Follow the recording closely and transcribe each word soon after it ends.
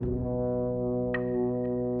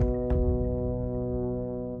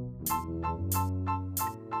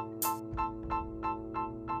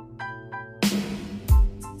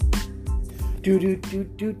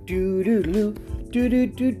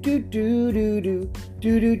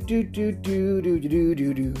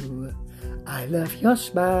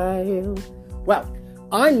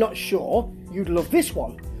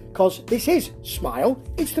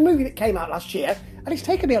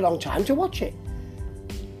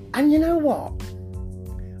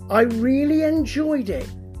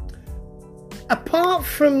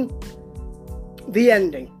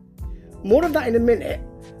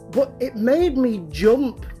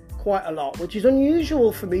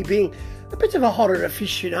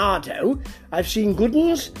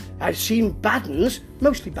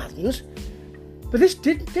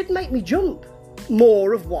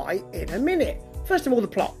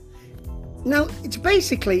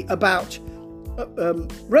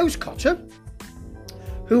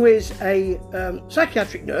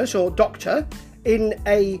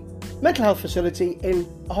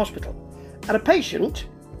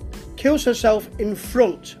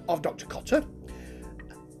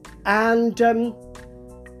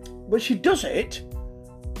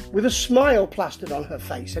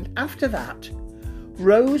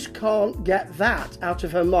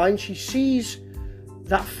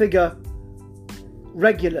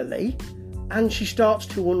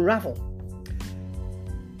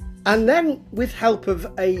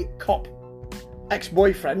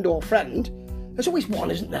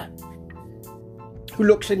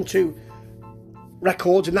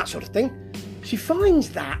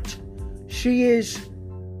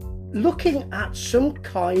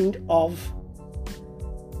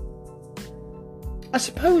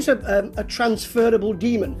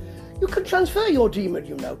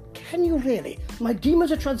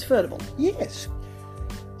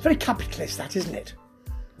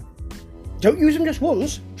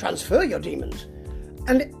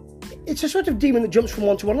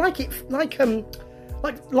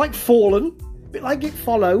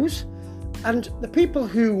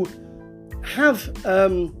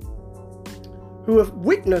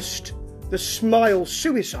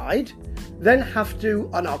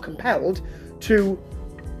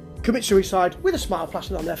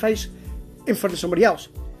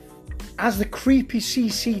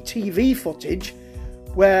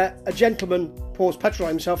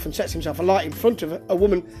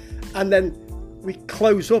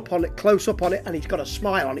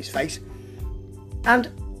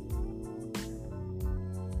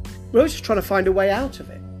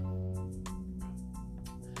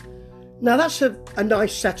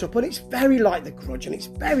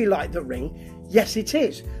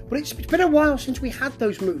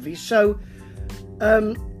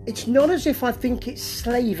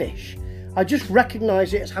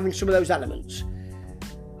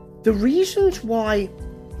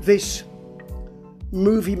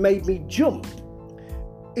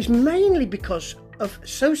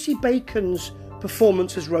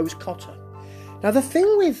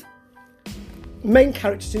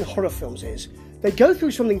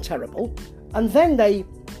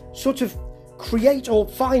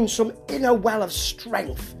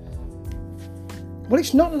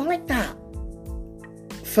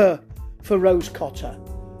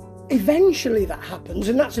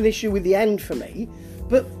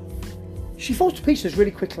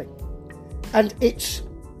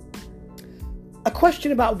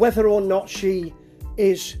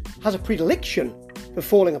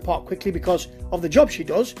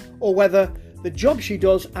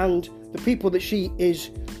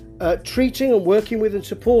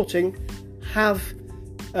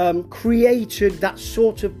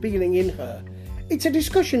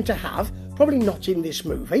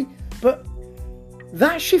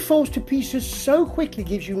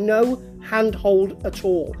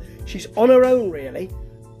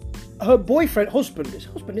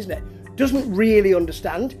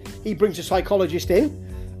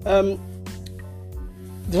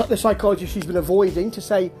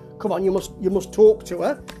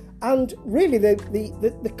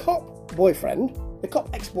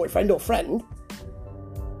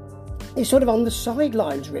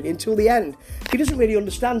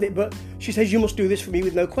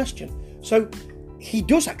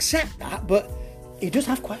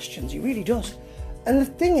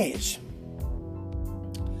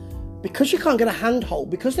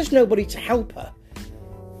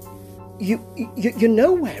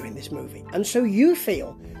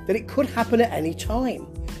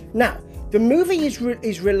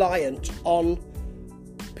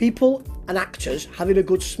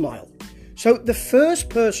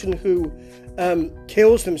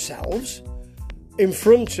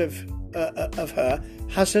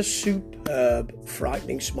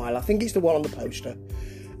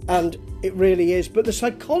and it really is. But the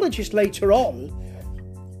psychologist later on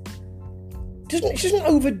doesn't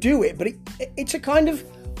overdo it, but it's a kind of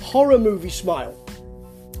horror movie smile,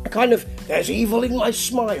 a kind of "there's evil in my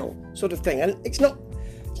smile" sort of thing, and it's not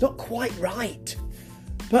quite right.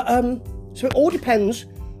 But so it all depends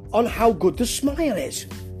on how good the smile is.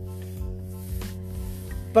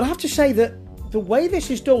 But I have to say that the way this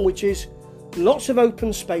is done, which is lots of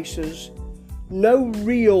open spaces, no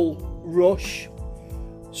real rush,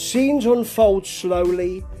 scenes unfold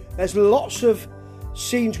slowly, there's lots of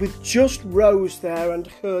scenes with just Rose there and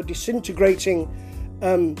her disintegrating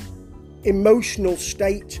emotional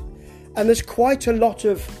state, and there's quite a lot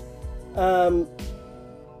of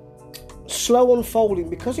slow unfolding.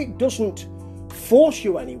 Because it doesn't force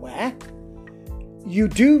you anywhere, you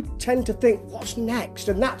do tend to think, what's next?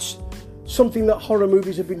 And that's something that horror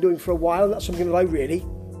movies have been doing for a while, and that's something that I really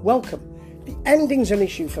welcome. The ending's an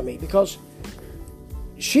issue for me, because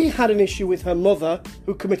she had an issue with her mother,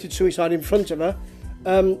 who committed suicide in front of her,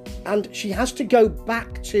 and she has to go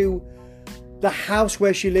back to the house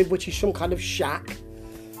where she lived, which is some kind of shack.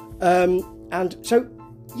 And so,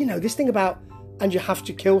 this thing about, and you have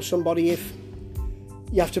to kill somebody if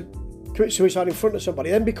you have to commit suicide in front of somebody,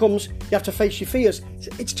 then becomes you have to face your fears.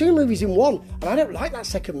 It's two movies in one, and I don't like that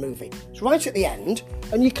second movie. It's right at the end,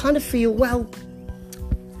 and you kind of feel, well,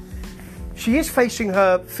 she is facing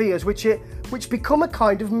her fears, which become a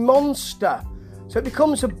kind of monster. So it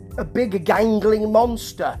becomes a big gangling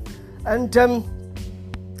monster, and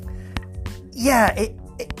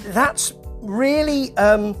that's really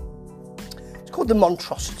it's called the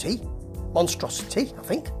monstrosity, I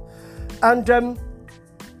think, and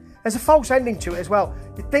there's a false ending to it as well.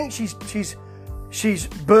 You think she's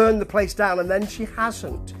burned the place down, and then she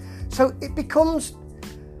hasn't. So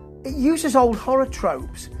it uses old horror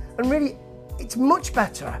tropes, and really it's much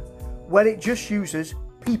better when it just uses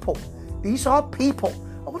people. These are people.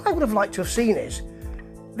 And what I would have liked to have seen is,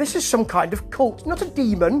 this is some kind of cult, not a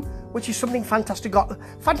demon, which is something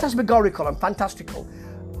phantasmagorical and fantastical.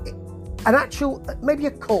 An actual, maybe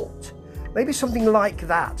a cult, maybe something like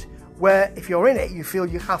that, where if you're in it, you feel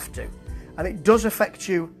you have to, and it does affect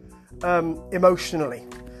you emotionally.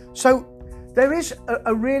 So there is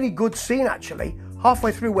a really good scene, actually,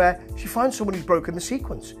 halfway through, where she finds someone who's broken the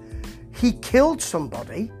sequence. He killed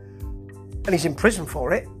somebody, and he's in prison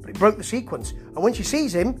for it, but it broke the sequence. And when she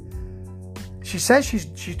sees him, she says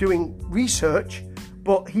she's doing research,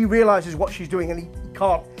 but he realises what she's doing, and he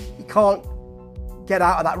can't get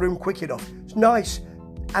out of that room quick enough. It's nice.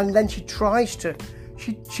 And then she tries to,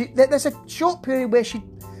 there's a short period where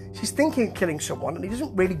she's thinking of killing someone, and he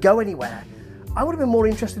doesn't really go anywhere. I would have been more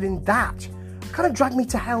interested in that kind of Drag Me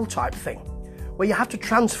to Hell type thing, where you have to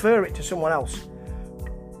transfer it to someone else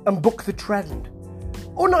and book the trend.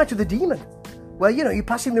 Or Night of the Demon, where, you're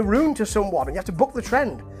passing the rune to someone and you have to book the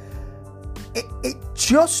trend. It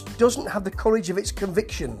just doesn't have the courage of its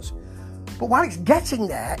convictions. But while it's getting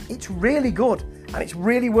there, it's really good, and it's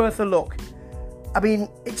really worth a look. I mean,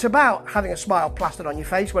 it's about having a smile plastered on your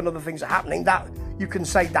face when other things are happening. That, you can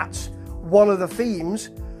say that's one of the themes.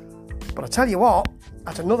 But I tell you what,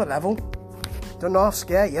 at another level, don't know how to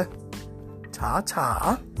scare you.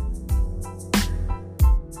 Ta-ta.